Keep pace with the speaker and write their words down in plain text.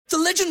The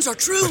legends are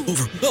true.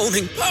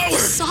 Overwhelming power!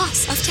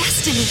 Sauce of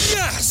destiny.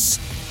 Yes!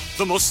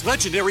 The most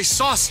legendary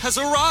sauce has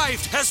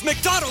arrived as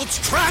McDonald's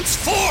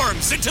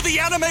transforms into the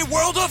anime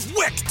world of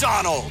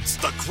WickDonald's.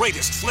 The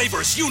greatest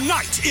flavors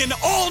unite in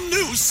all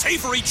new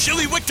savory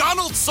chili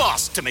McDonald's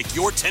sauce to make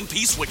your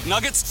 10-piece Wick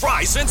Nuggets,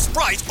 fries, and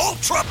Sprite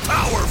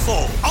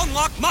ultra-powerful.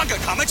 Unlock manga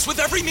comics with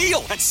every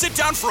meal and sit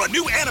down for a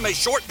new anime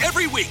short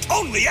every week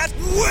only at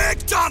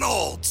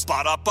WickDonald's.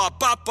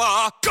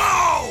 Ba-da-ba-ba-ba,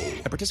 go!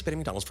 At participating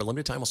McDonald's for a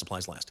limited time while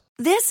supplies last.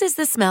 This is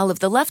the smell of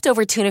the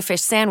leftover tuna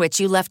fish sandwich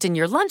you left in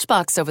your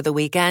lunchbox over the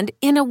weekend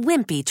in a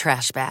wimpy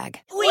trash bag.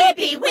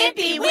 Wimpy,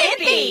 wimpy,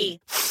 wimpy!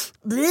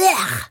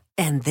 Blech!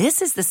 And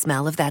this is the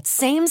smell of that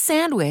same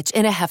sandwich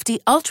in a hefty,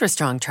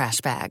 ultra-strong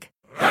trash bag.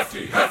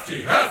 Hefty,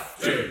 hefty,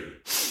 hefty!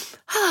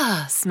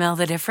 Ah, smell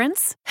the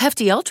difference?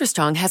 Hefty Ultra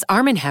Strong has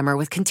Arm & Hammer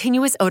with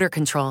continuous odor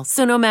control,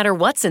 so no matter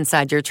what's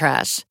inside your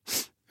trash,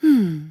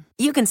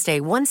 you can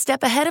stay one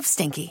step ahead of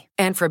stinky.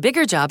 And for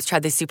bigger jobs, try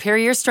the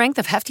superior strength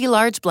of Hefty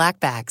Large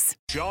Black Bags.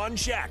 John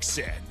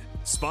Jackson,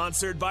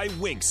 sponsored by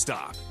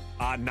Wingstop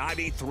on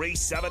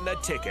 93.7 The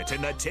Ticket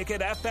and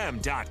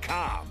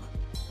theticketfm.com.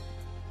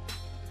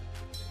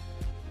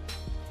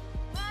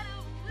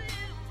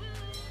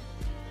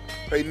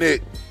 Hey,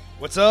 Nick.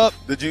 What's up?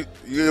 We got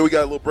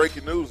a little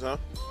breaking news, huh?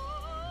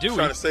 Do we?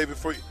 Trying to save it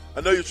for you.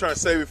 I know you're trying to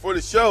save it for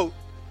the show.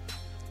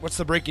 What's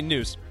the breaking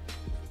news?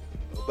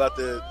 About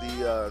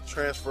the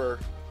transfer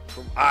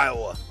from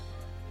Iowa.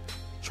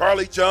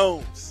 Charlie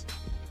Jones.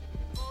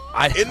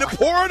 In the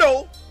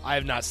portal. I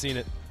have not seen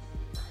it.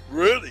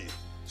 Really?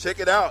 Check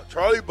it out.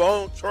 Charlie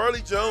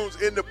Jones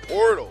in the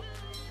portal.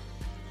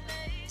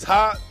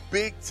 Top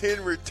Big Ten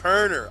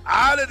returner.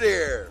 Out of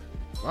there.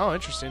 Oh,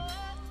 interesting.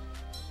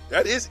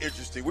 That is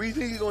interesting. Where do you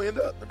think he's going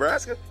to end up?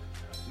 Nebraska?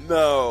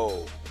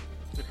 No.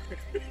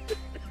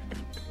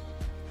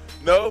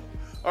 No?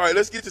 All right,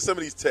 let's get to some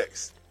of these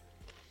texts.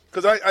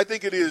 Because I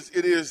think it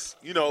is,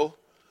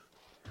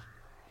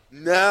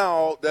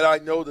 now that I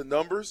know the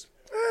numbers,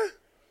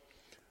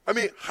 I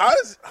mean,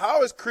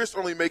 how is Chris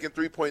only making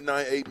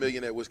 $3.98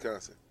 million at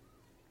Wisconsin?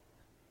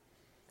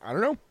 I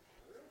don't know.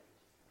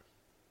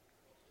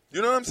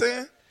 You know what I'm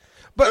saying?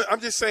 But I'm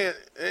just saying,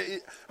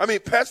 I mean,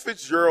 Pat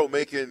Fitzgerald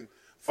making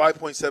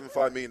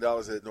 $5.75 million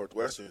at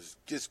Northwestern is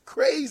just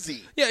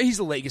crazy. Yeah, he's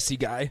a legacy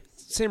guy.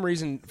 Same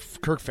reason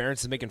Kirk Ferentz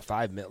is making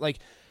 $5 million. Like,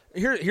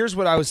 here's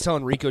what I was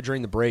telling Rico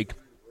during the break.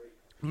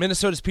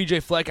 Minnesota's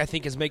PJ Fleck, I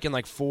think, is making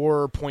like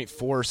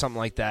 4.4 or something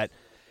like that.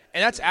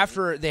 And that's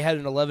after they had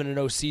an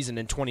 11-0 season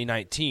in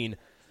 2019.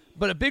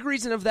 But a big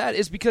reason of that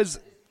is because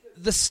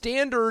the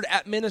standard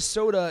at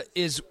Minnesota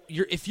is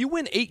if you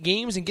win 8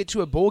 games and get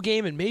to a bowl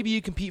game and maybe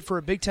you compete for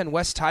a Big Ten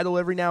West title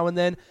every now and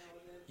then,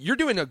 you're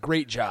doing a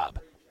great job.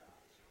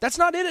 That's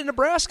not it at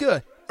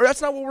Nebraska. Or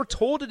that's not what we're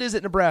told it is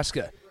at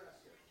Nebraska.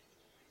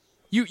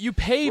 You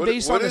pay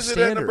based on the standard. What is it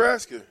at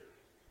Nebraska?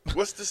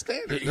 What's the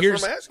standard? That's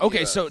what I'm asking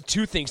okay, so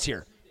two things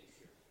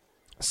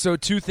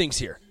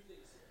here.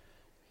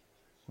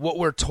 What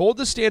we're told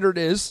the standard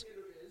is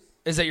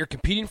that you're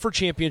competing for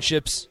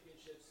championships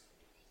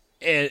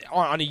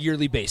on a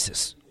yearly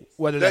basis.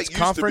 Whether that's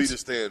conference. That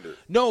used to be the standard.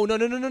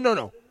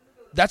 No.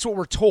 That's what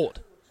we're told.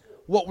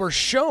 What we're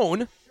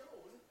shown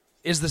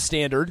is the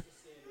standard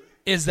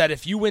is that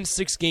if you win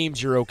 6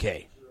 games, you're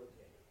okay.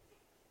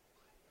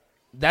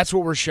 That's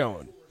what we're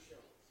shown.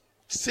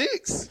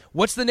 6?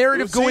 What's the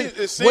narrative going?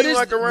 It seems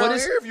like around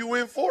here, if you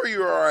win 4,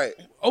 you're all right.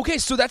 Okay,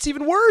 so that's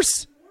even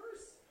worse.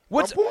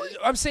 point?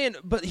 I'm saying,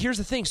 but here's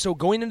the thing. So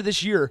going into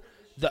this year,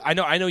 I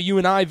know you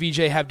and I,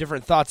 VJ, have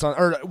different thoughts on,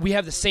 or we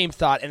have the same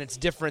thought, and it's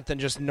different than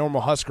just normal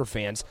Husker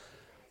fans.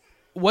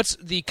 What's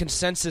the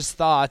consensus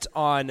thought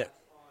on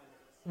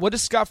what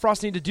does Scott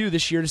Frost need to do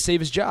this year to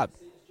save his job?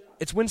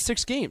 It's win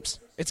 6 games.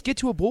 It's get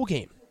to a bowl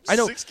game. I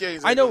know. 6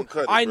 games I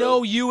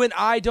know you and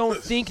I don't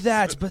think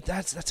that, but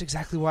that's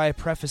exactly why I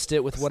prefaced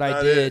it with what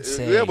I did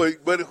say. Yeah,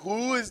 but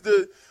who is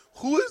the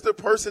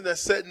person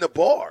that's setting the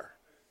bar?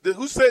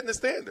 Who's setting the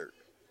standard?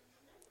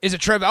 Is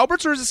it Trev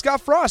Alberts or is it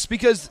Scott Frost?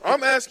 Because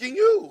I'm asking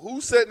you,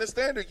 who's setting the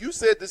standard? You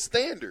said the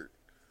standard,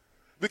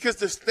 because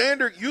the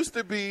standard used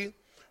to be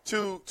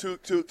to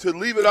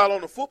leave it out on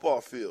the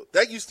football field.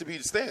 That used to be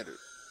the standard.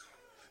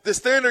 The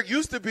standard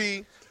used to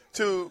be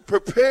to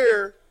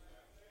prepare.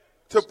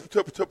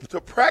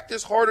 To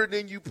practice harder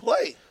than you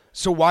play.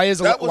 So why is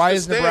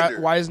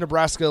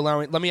Nebraska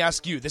allowing? Let me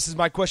ask you. This is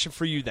my question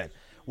for you then.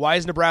 Why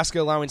is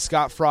Nebraska allowing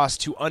Scott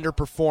Frost to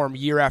underperform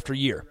year after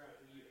year?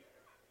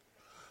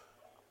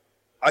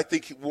 I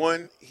think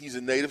 1, he's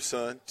a native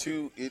son.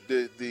 2, at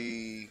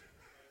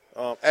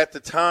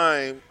the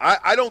time,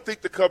 I don't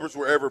think the cupboards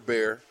were ever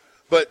bare.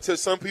 But to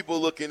some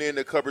people looking in,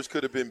 the cupboards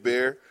could have been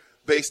bare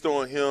based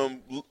on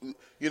him,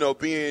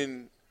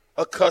 being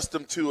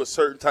accustomed to a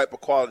certain type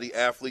of quality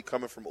athlete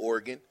coming from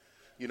Oregon,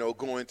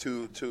 going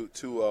to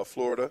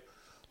Florida.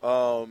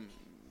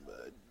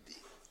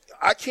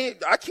 I can't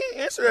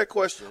answer that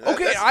question.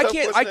 Okay,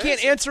 I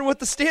can't answer what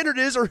the standard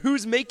is or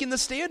who's making the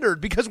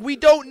standard because we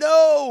don't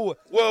know.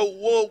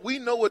 Well, we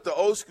know what the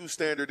old school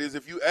standard is.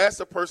 If you ask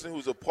a person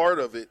who's a part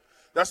of it,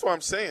 That's what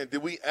I'm saying.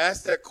 Did we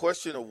ask that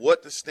question of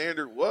what the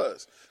standard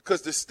was?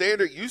 Because the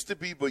standard used to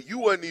be, but you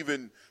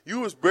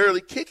was barely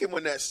kicking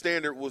when that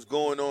standard was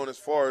going on as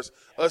far as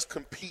us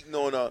competing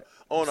on a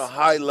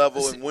high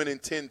level and winning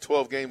 10,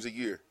 12 games a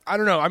year. I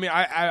don't know. I mean,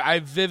 I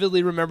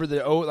vividly remember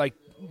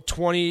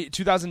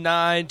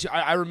 2009.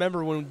 I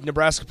remember when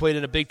Nebraska played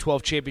in a Big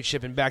 12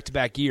 championship in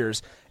back-to-back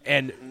years,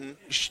 and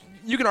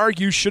you can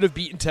argue should have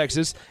beaten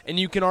Texas, and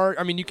you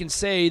can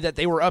say that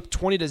they were up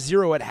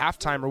 20-0 at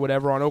halftime or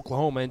whatever on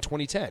Oklahoma in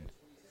 2010.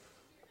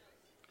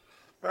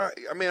 I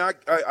mean, I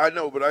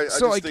know, but I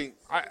just think.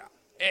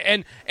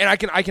 And I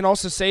can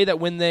also say that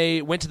when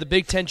they went to the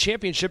Big Ten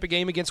championship, a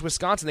game against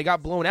Wisconsin, they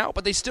got blown out,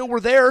 but they still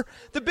were there.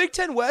 The Big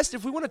Ten West,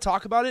 if we want to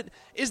talk about it,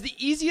 is the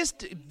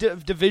easiest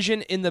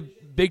division in the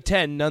Big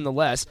Ten,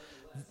 nonetheless.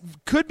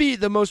 Could be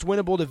the most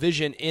winnable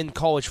division in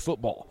college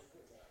football,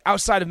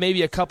 outside of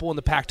maybe a couple in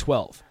the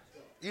Pac-12.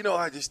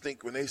 I just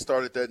think when they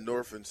started that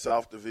North and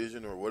South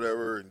division or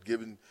whatever, and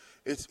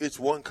it's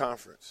one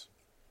conference.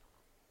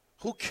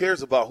 Who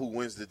cares about who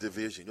wins the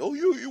division? Oh,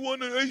 you won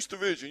the East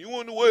division. You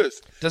won the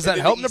West. Does that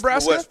help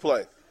Nebraska? West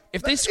play.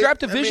 If they scrap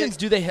divisions,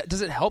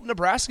 does it help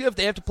Nebraska if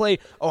they have to play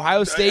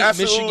Ohio State,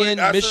 Michigan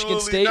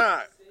State?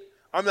 Not.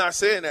 I'm not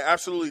saying that.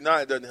 Absolutely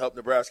not. It doesn't help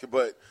Nebraska,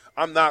 but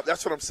I'm not.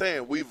 That's what I'm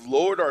saying. We've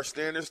lowered our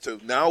standards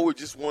to now we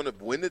just want to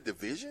win the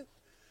division,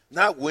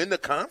 not win the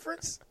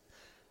conference.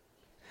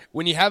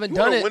 When you haven't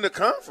done it, win the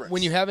conference.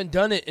 When you haven't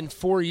done it in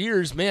 4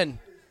 years, man,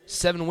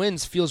 7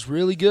 wins feels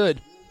really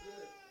good.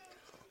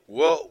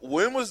 Well,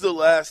 when was the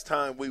last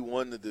time we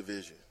won the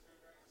division?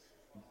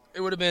 It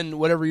would have been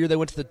whatever year they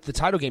went to the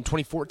title game,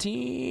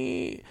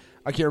 2014.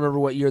 I can't remember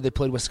what year they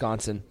played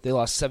Wisconsin. They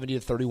lost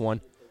 70-31.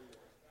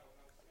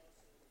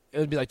 It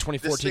would be like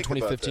 2014,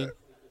 2015.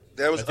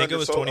 That was I think it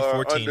was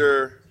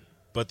 2014.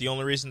 But the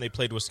only reason they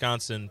played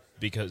Wisconsin,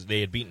 because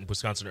they had beaten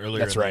Wisconsin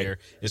earlier in the year,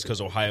 is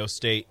because Ohio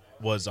State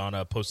was on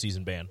a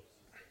postseason ban.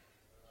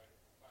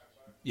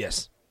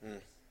 Yes.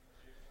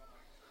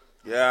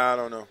 Yeah, I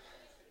don't know.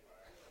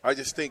 I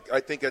think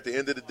at the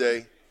end of the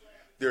day,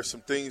 there's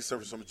some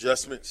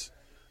adjustments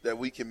that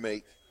we can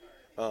make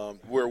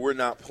where we're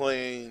not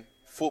playing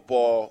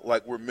football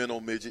like we're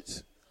mental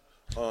midgets,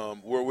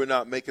 where we're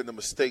not making the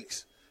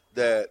mistakes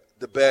that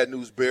the Bad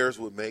News Bears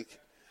would make,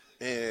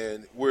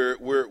 and we're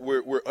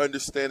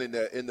understanding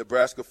that in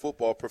Nebraska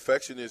football,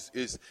 perfection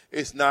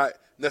is not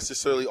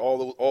necessarily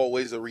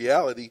always a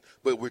reality,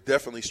 but we're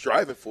definitely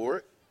striving for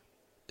it.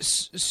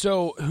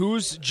 So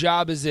whose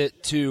job is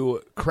it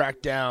to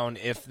crack down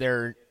if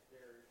they're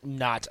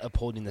not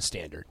upholding the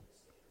standard?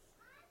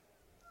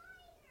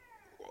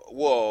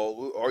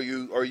 Well, are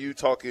you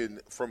talking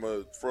from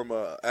a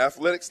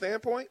athletic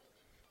standpoint,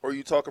 or are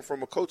you talking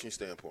from a coaching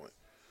standpoint?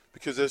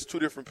 Because there's two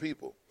different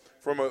people.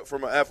 From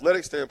an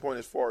athletic standpoint,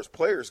 as far as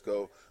players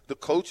go, the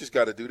coach has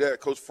got to do that.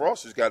 Coach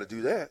Frost has got to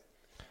do that.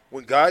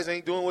 When guys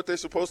ain't doing what they're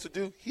supposed to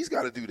do, he's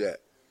got to do that.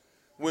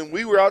 When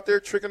we were out there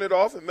tricking it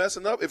off and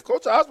messing up, if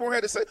Coach Osborne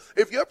had to say,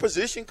 if your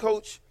position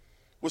coach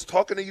was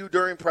talking to you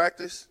during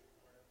practice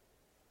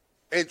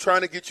and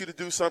trying to get you to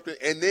do something,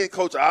 and then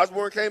Coach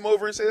Osborne came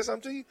over and said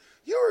something to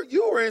you,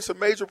 you were in some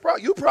major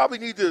problems. You probably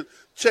need to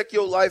check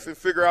your life and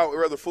figure out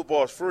whether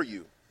football is for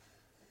you.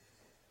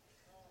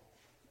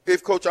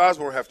 If Coach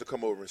Osborne have to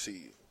come over and see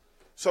you.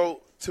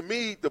 So, to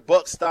me, the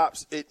buck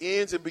stops. It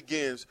ends and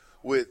begins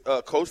with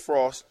Coach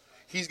Frost.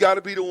 He's got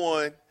to be the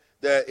one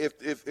that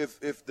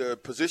if the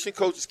position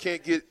coaches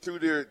can't get through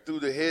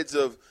the heads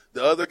of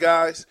the other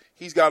guys,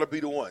 he's got to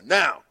be the one.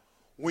 Now,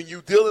 when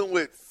you're dealing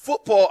with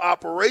football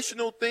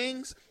operational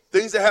things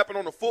that happen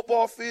on the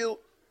football field,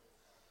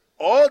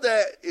 all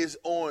that is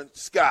on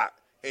Scott,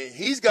 and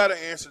he's got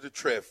to answer to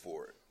Trev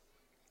for it.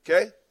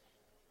 Okay?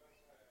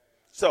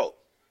 So,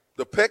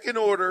 the pecking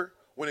order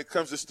when it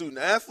comes to student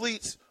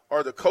athletes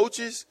are the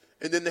coaches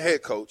and then the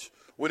head coach.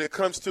 When it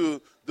comes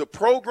to the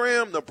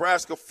program,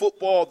 Nebraska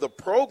football, the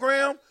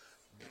program,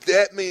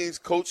 that means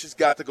coach has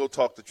got to go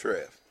talk to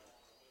Trev.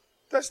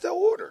 That's their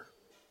order.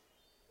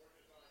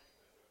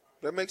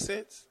 That makes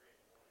sense?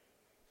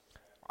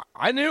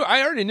 I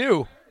already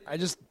knew.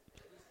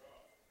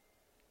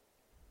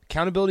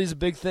 Accountability is a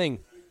big thing.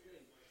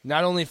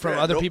 Not only from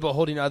other people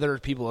holding other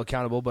people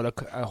accountable, but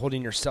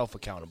holding yourself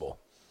accountable.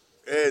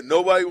 And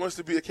nobody wants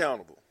to be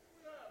accountable.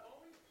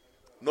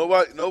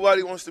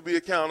 Nobody wants to be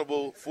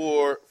accountable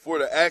for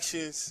the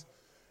actions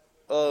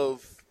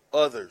of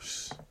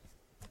others.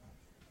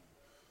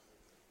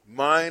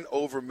 Mind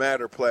over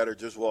matter platter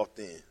just walked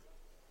in.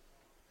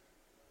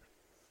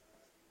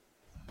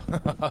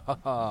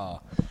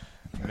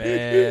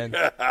 Man.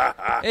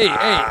 hey,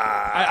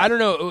 I don't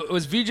know.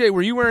 Was VJ,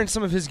 were you wearing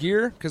some of his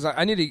gear? Because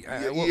I need to.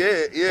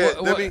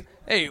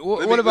 Yeah.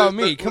 What about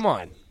me? Come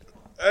on.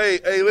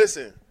 Hey,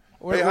 listen.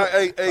 How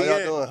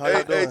y'all doing?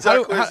 How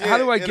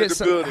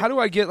do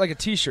I get like a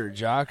T-shirt,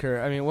 Jock?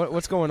 Or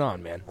what's going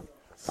on, man?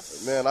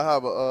 Man, I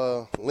have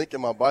a link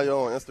in my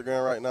bio on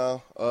Instagram right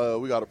now.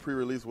 We got a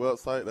pre-release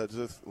website that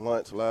just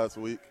launched last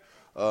week.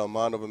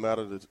 Mind Over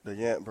Matter, the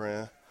Yant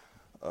brand.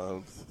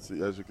 As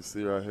you can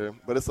see right here.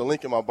 But it's a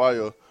link in my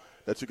bio.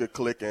 that you could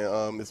click,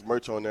 and there's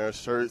merch on there,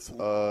 shirts,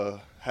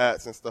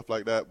 hats, and stuff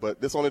like that.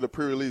 But this only the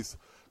pre-release,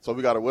 so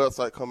we got a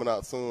website coming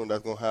out soon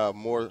that's gonna have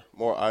more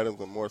items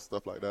and more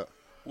stuff like that.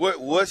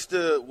 What's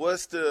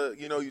the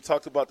you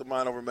talked about the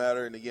Mind Over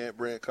Matter and the Yant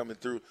brand coming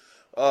through.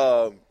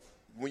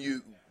 When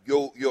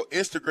your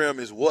Instagram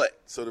is what,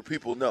 so the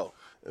people know?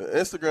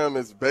 Instagram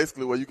is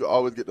basically where you can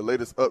always get the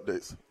latest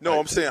updates. No,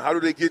 I'm saying, how do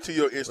they get to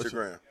your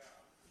Instagram?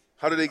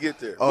 How do they get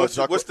there? What's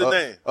the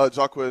name?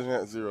 Jaquez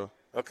Yant 0.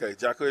 Okay,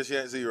 Jaquez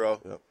Yant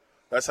 0. Yep.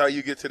 That's how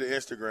you get to the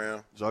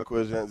Instagram.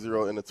 Jaquez Yant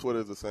 0, and the Twitter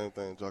is the same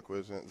thing,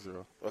 Jaquez Yant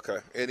 0. Okay.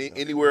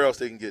 Anywhere else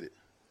they can get it?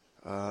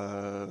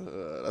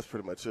 That's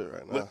pretty much it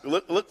right now.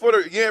 Look for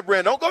the Yant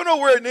brand. Don't go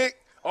nowhere, Nick.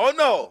 Oh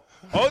no,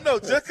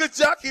 just because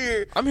Jock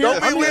here. I'm here.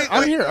 I'm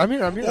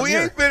here. We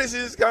ain't finishing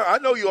this. I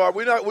know you are.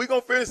 We're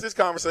gonna finish this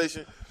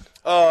conversation.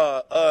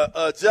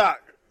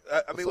 Jock.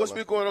 I mean, what's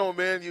been going on,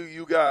 man?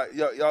 You got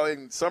y'all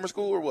in summer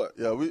school or what?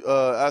 Yeah, we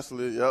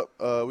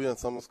we in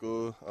summer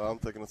school. I'm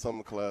taking a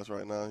summer class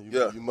right now.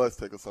 You must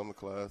take a summer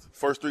class.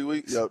 First 3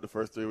 weeks? Yep, the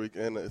first 3 weeks,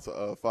 and it's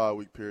a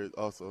 5-week period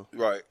also.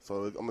 Right.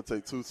 So I'm gonna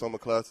take 2 summer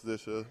classes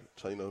this year.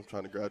 Trying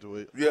to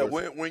graduate. Yeah.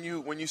 When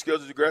you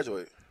scheduled to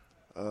graduate?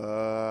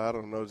 I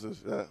don't know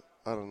just yet.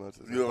 I don't know.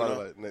 You don't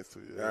know? Like next 2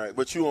 years. All right,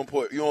 but you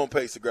on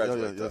pace to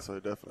graduate. Yeah, yes, sir,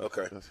 definitely.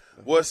 Okay. Yes.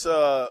 What's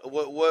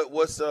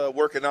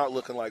working out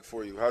looking like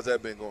for you? How's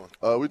that been going?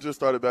 We just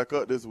started back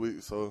up this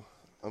week, so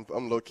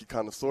I'm low key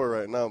kind of sore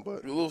right now.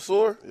 But you a little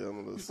sore? Yeah, I'm a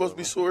little sore. You're supposed to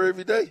be sore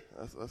every day.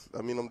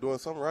 I mean, I'm doing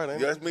something right, ain't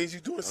yeah, it? that means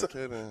you're doing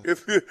something. Okay,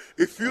 then.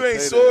 If you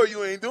ain't sore,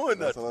 you ain't doing nothing.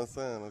 That's what I'm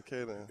saying.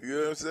 Okay, then. You know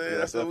what I'm saying? Yeah,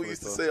 that's what we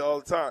used to say all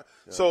the time.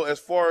 Yeah. So as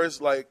far as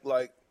like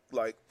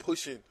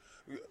pushing,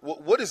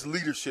 what does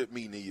leadership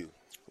mean to you?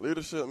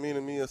 Leadership mean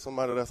to me is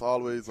somebody that's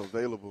always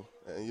available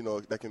and,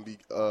 that can be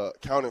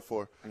accounted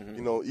for.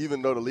 Mm-hmm.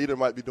 Even though the leader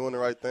might be doing the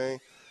right thing,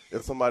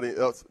 if somebody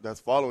else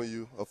that's following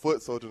you, a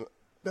foot soldier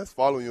that's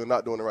following you and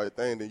not doing the right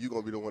thing, then you're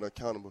going to be the one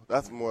accountable.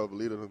 That's more of a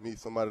leader to me,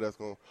 somebody that's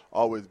going to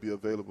always be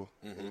available,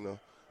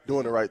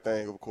 doing the right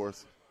thing, of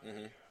course.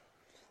 Mm-hmm.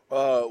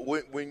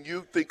 When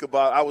you think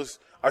about,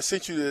 I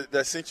sent you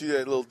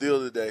that little deal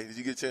today. Did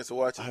you get a chance to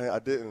watch it? I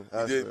didn't.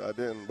 Actually, I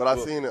didn't. But I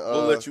seen it.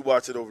 We'll let you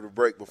watch it over the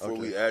break before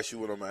we ask you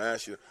what I'm going to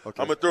ask you. Okay.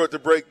 I'm going to throw it to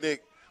break,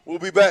 Nick. We'll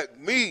be back.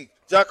 Me,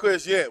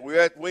 Jaquez Yant. We're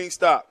at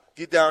Wingstop.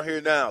 Get down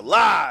here now.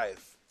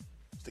 Live.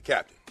 It's the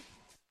captain.